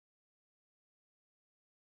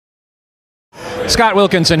Scott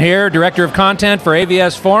Wilkinson here, Director of Content for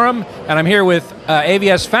AVS Forum, and I'm here with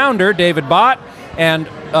AVS founder David Bott and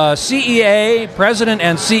CEA President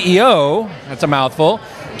and CEO, that's a mouthful,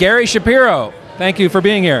 Gary Shapiro. Thank you for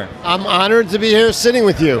being here. I'm honored to be here sitting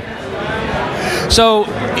with you. So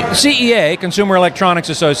CEA, Consumer Electronics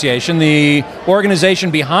Association, the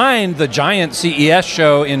organization behind the giant CES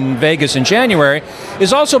show in Vegas in January,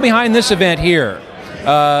 is also behind this event here.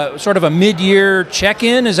 Sort of a mid-year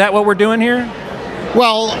check-in, is that what we're doing here?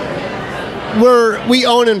 Well, we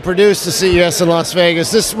own and produce the CES in Las Vegas.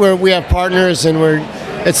 This is where we have partners and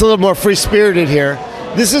it's a little more free-spirited here.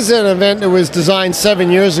 This is an event that was designed 7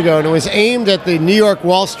 years ago, and it was aimed at the New York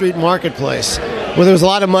Wall Street marketplace, where there was a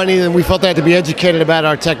lot of money and we felt they had to be educated about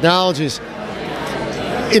our technologies.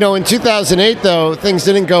 You know, in 2008, though, things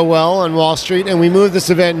didn't go well on Wall Street, and we moved this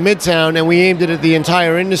event in Midtown, and we aimed it at the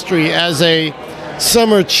entire industry as a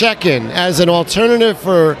summer check-in, as an alternative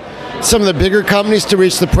for some of the bigger companies to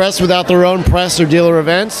reach the press without their own press or dealer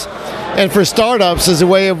events, and for startups as a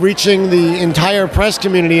way of reaching the entire press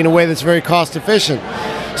community in a way that's very cost efficient.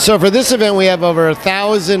 So for this event, we have over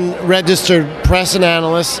 1,000 registered press and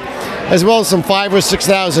analysts, as well as some 5,000 or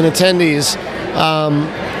 6,000 attendees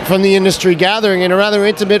from the industry gathering in a rather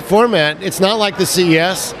intimate format. It's not like the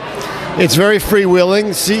CES. It's very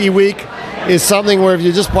freewheeling. CE Week is something where if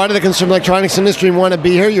you're just part of the consumer electronics industry and want to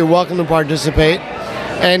be here, you're welcome to participate.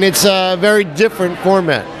 And it's a very different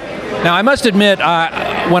format. Now, I must admit,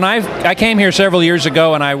 when I came here several years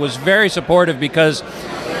ago, and I was very supportive because,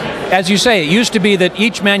 as you say, it used to be that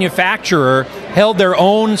each manufacturer held their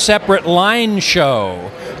own separate line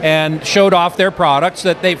show and showed off their products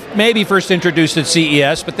that they maybe first introduced at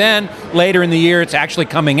CES, but then later in the year it's actually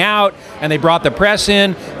coming out and they brought the press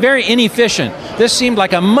in. Very inefficient. This seemed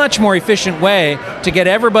like a much more efficient way to get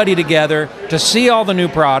everybody together to see all the new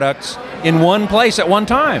products in one place at one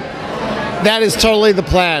time. That is totally the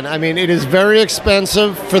plan. I mean, it is very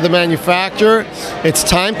expensive for the manufacturer. It's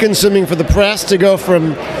time consuming for the press to go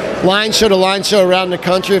from line show to line show around the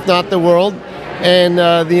country, if not the world. And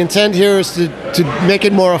the intent here is to make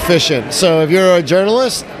it more efficient. So if you're a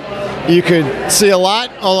journalist, you could see a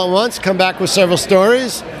lot all at once, come back with several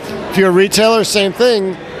stories. If you're a retailer, same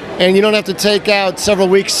thing. And you don't have to take out several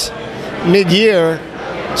weeks mid-year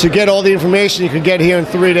to get all the information you could get here in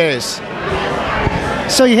 3 days.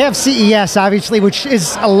 So you have CES, obviously, which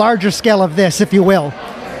is a larger scale of this, if you will.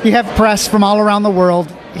 You have press from all around the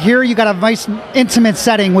world. Here you got a nice intimate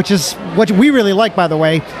setting, which is what we really like, by the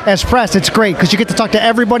way. As press, it's great because you get to talk to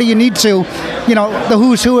everybody you need to, you know, the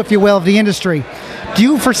who's who, if you will, of the industry. Do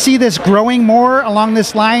you foresee this growing more along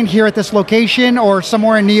this line here at this location or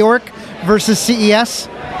somewhere in New York versus CES?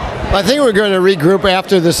 I think we're going to regroup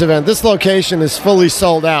after this event. This location is fully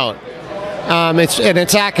sold out.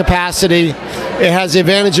 It's at capacity. It has the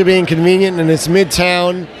advantage of being convenient, and it's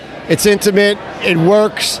midtown. It's intimate. It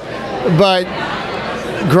works. But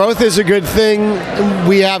growth is a good thing.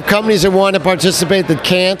 We have companies that want to participate that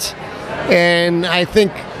can't, and I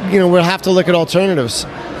think we'll have to look at alternatives.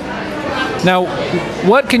 Now,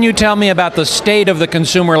 what can you tell me about the state of the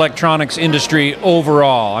consumer electronics industry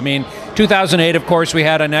overall? I mean, 2008, of course, we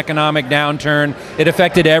had an economic downturn. It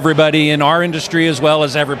affected everybody in our industry as well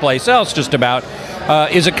as every place else, just about.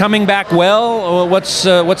 Is it coming back well? What's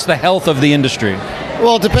the health of the industry?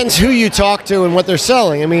 Well, it depends who you talk to and what they're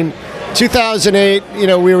selling. I mean, 2008,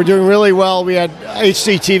 we were doing really well. We had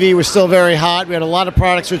HD TV was still very hot. We had a lot of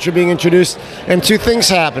products which were being introduced, and two things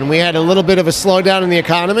happened. We had a little bit of a slowdown in the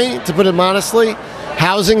economy, to put it modestly.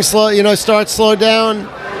 Housing slowed down,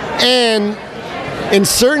 and in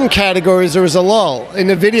certain categories there was a lull. In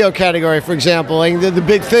the video category, for example, the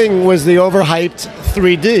big thing was the overhyped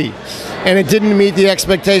 3D, and it didn't meet the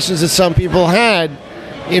expectations that some people had.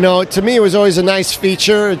 To me, it was always a nice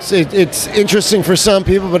feature. It's interesting for some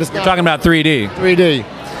people, but it's not. You're talking about 3D.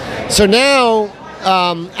 3D. So now,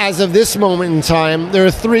 as of this moment in time, there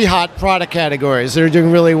are three hot product categories that are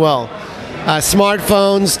doing really well.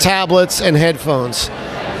 Smartphones, tablets, and headphones.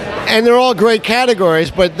 And they're all great categories,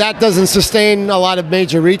 but that doesn't sustain a lot of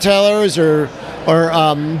major retailers or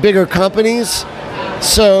bigger companies.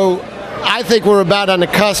 So I think we're about on the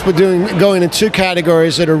cusp of going in two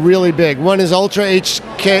categories that are really big. One is Ultra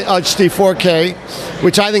HD 4K,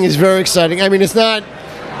 which I think is very exciting. I mean, it's not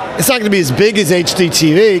going to be as big as HD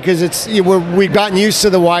TV because we've gotten used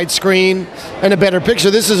to the widescreen and a better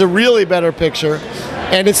picture. This is a really better picture,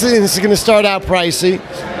 and it's going to start out pricey,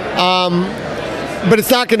 but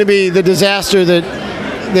it's not going to be the disaster that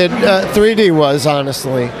 3D was,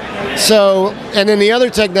 honestly. So, and then the other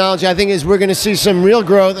technology I think is we're going to see some real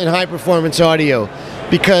growth in high-performance audio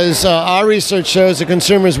because our research shows that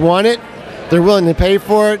consumers want it, they're willing to pay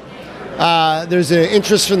for it. There's an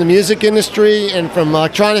interest from the music industry and from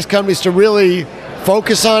electronics companies to really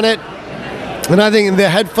focus on it. And I think the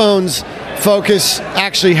headphones focus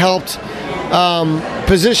actually helped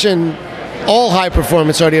position all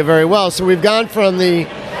high-performance audio very well. So we've gone from the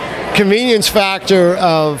convenience factor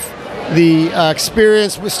of the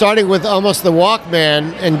experience, starting with almost the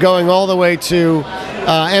Walkman and going all the way to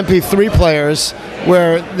MP3 players,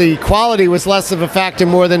 where the quality was less of a factor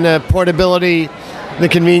more than the portability, the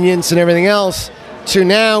convenience, and everything else, to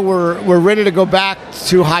now we're ready to go back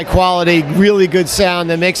to high quality, really good sound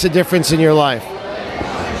that makes a difference in your life.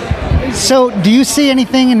 So do you see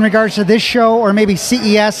anything in regards to this show or maybe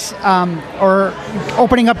CES or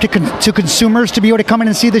opening up to consumers to be able to come in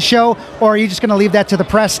and see the show, or are you just going to leave that to the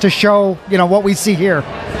press to show, what we see here?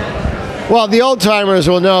 Well, the old timers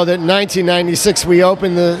will know that in 1996 we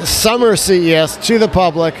opened the summer CES to the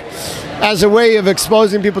public as a way of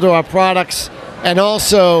exposing people to our products and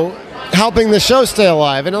also helping the show stay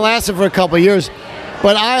alive. And it lasted for a couple of years.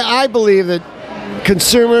 But I believe that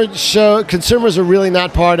consumers are really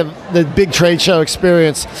not part of the big trade show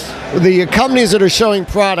experience. The companies that are showing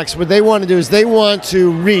products, what they want to do is they want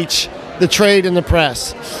to reach the trade and the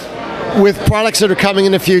press with products that are coming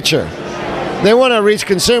in the future. They want to reach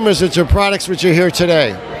consumers which are products which are here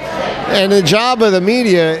today. And the job of the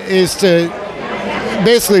media is to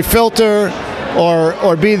basically filter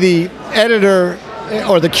or be the editor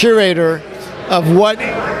or the curator of what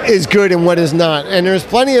is good and what is not. And there's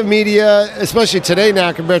plenty of media, especially today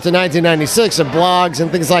now compared to 1996, of blogs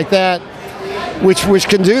and things like that, which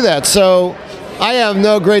can do that. So I have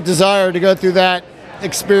no great desire to go through that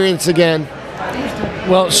experience again.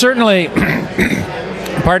 Well, certainly,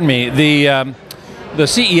 pardon me, the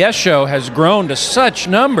CES show has grown to such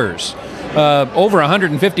numbers. Over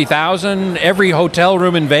 150,000, every hotel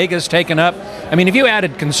room in Vegas taken up. I mean, if you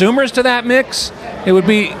added consumers to that mix, it would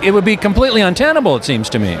be completely untenable, it seems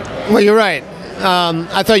to me. Well, you're right.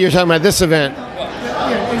 I thought you were talking about this event.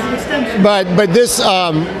 But this,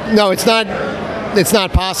 no, it's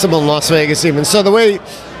not possible in Las Vegas even. So the way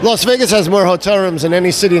Las Vegas has more hotel rooms than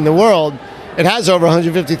any city in the world, it has over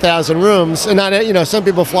 150,000 rooms, and not, some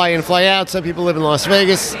people fly in, fly out. Some people live in Las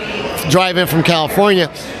Vegas, drive in from California.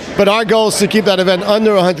 But our goal is to keep that event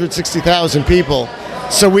under 160,000 people.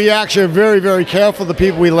 So we actually are very, very careful the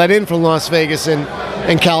people we let in from Las Vegas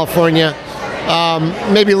and California.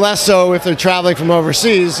 Maybe less so if they're traveling from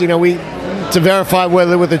overseas. To verify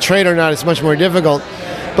whether with a trade or not, it's much more difficult.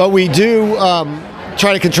 But we do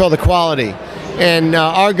try to control the quality. And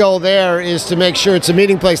our goal there is to make sure it's a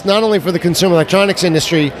meeting place not only for the consumer electronics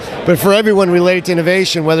industry, but for everyone related to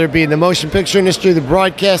innovation, whether it be in the motion picture industry, the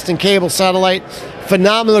broadcasting, cable, satellite.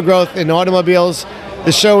 Phenomenal growth in automobiles.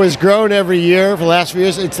 The show has grown every year for the last few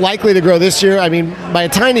years. It's likely to grow this year. I mean, by a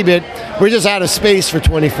tiny bit. We're just out of space for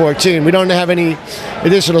 2014. We don't have any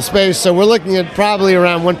additional space, so we're looking at probably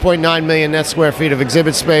around 1.9 million net square feet of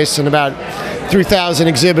exhibit space and about 3,000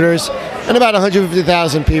 exhibitors and about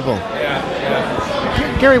 150,000 people.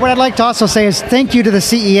 Gary, what I'd like to also say is thank you to the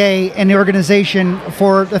CEA and the organization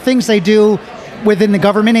for the things they do within the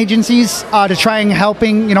government agencies to try and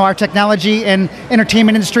helping our technology and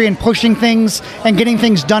entertainment industry and pushing things and getting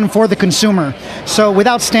things done for the consumer. So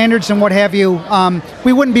without standards and what have you,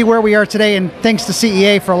 we wouldn't be where we are today, and thanks to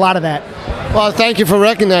CEA for a lot of that. Well, thank you for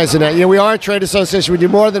recognizing that. We are a trade association. We do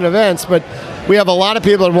more than events, but we have a lot of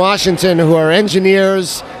people in Washington who are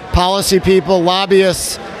engineers, policy people,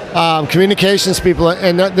 lobbyists, communications people,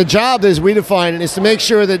 and the job as we define it is to make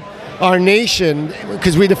sure that our nation,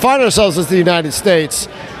 because we define ourselves as the United States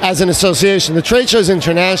as an association. The trade show is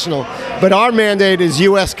international, but our mandate is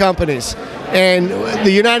U.S. companies. And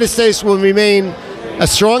the United States will remain a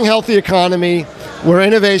strong, healthy economy where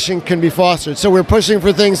innovation can be fostered. So we're pushing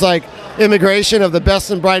for things like immigration of the best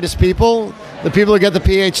and brightest people, the people who get the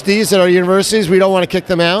PhDs at our universities. We don't want to kick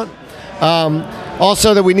them out.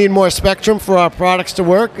 Also that we need more spectrum for our products to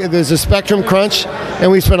work. There's a spectrum crunch,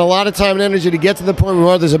 and we spent a lot of time and energy to get to the point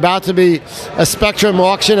where there's about to be a spectrum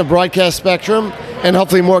auction, a broadcast spectrum, and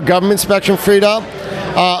hopefully more government spectrum freed up.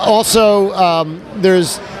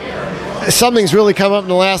 There's something's really come up in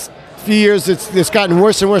the last few years. It's gotten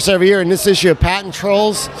worse and worse every year, and this issue of patent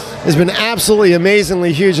trolls has been absolutely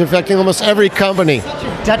amazingly huge, affecting almost every company.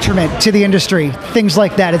 Detriment to the industry, things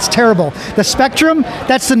like that. It's terrible. The spectrum,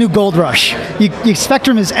 that's the new gold rush.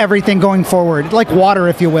 Spectrum is everything going forward, like water,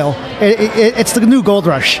 if you will. It's the new gold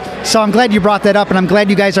rush. So I'm glad you brought that up, and I'm glad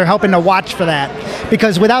you guys are helping to watch for that.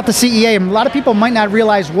 Because without the CEA, a lot of people might not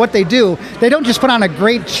realize what they do. They don't just put on a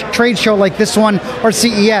great trade show like this one or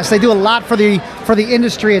CES. They do a lot for the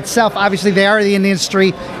industry itself. Obviously, they are in the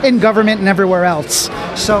industry, in government, and everywhere else.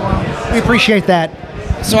 So we appreciate that.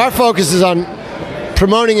 So our focus is on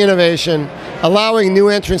promoting innovation, allowing new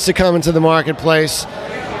entrants to come into the marketplace,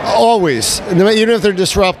 always, even if they're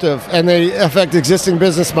disruptive and they affect existing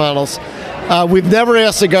business models. We've never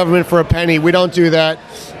asked the government for a penny. We don't do that.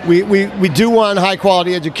 We do want high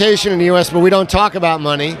quality education in the U.S., but we don't talk about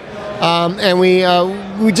money. And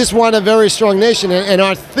we just want a very strong nation. And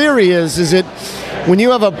our theory is that when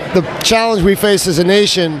you have the challenge we face as a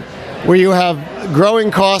nation, where you have growing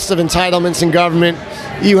costs of entitlements in government,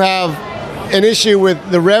 you have an issue with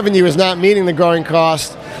the revenue is not meeting the growing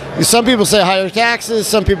cost. Some people say higher taxes,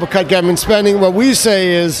 some people cut government spending. What we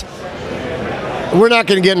say is we're not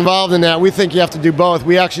going to get involved in that. We think you have to do both.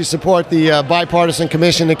 We actually support the bipartisan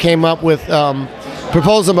commission that came up with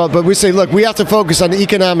proposal about, but we say, look, we have to focus on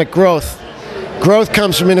economic growth. Growth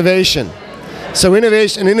comes from innovation. So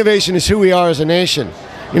innovation is who we are as a nation.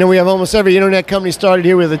 You know, we have almost every internet company started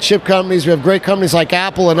here. We have the chip companies. We have great companies like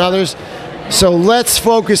Apple and others. So let's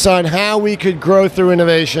focus on how we could grow through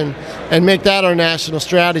innovation and make that our national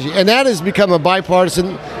strategy. And that has become a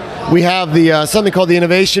bipartisan. We have the something called the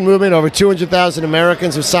Innovation Movement. Over 200,000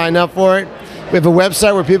 Americans have signed up for it. We have a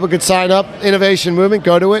website where people could sign up, Innovation Movement,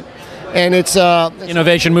 go to it. And it's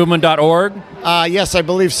innovationmovement.org? Yes, I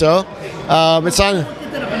believe so. It's on.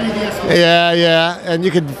 Yeah, and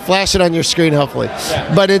you can flash it on your screen, hopefully.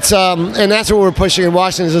 Yeah. But it's and that's what we're pushing in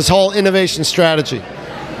Washington, is this whole innovation strategy.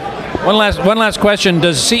 One last question.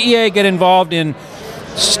 Does CEA get involved in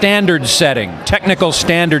standard setting, technical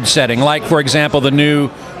standard setting, like, for example, the new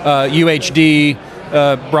UHD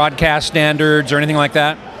broadcast standards or anything like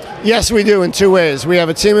that? Yes, we do, in two ways. We have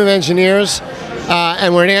a team of engineers,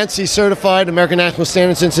 and we're an ANSI certified, American National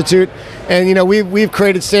Standards Institute, and you know we've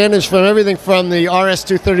created standards from everything from the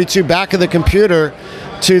RS-232 back of the computer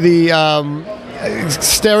to the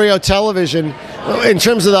stereo television. In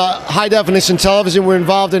terms of the high definition television, we're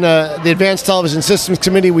involved in the Advanced Television Systems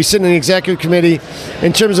Committee. We sit in the executive committee.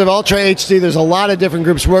 In terms of Ultra HD, there's a lot of different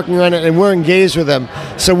groups working on it, and we're engaged with them.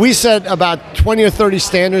 So we set about 20 or 30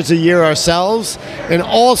 standards a year ourselves in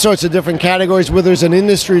all sorts of different categories where there's an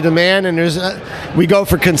industry demand, and we go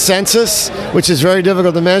for consensus, which is very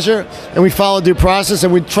difficult to measure, and we follow due process,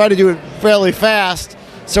 and we try to do it fairly fast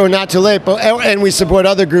so we're not too late. And we support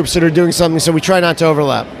other groups that are doing something, so we try not to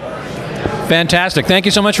overlap. Fantastic. Thank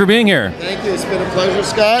you so much for being here. Thank you. It's been a pleasure,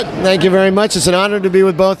 Scott. Thank you very much. It's an honor to be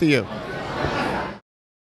with both of you.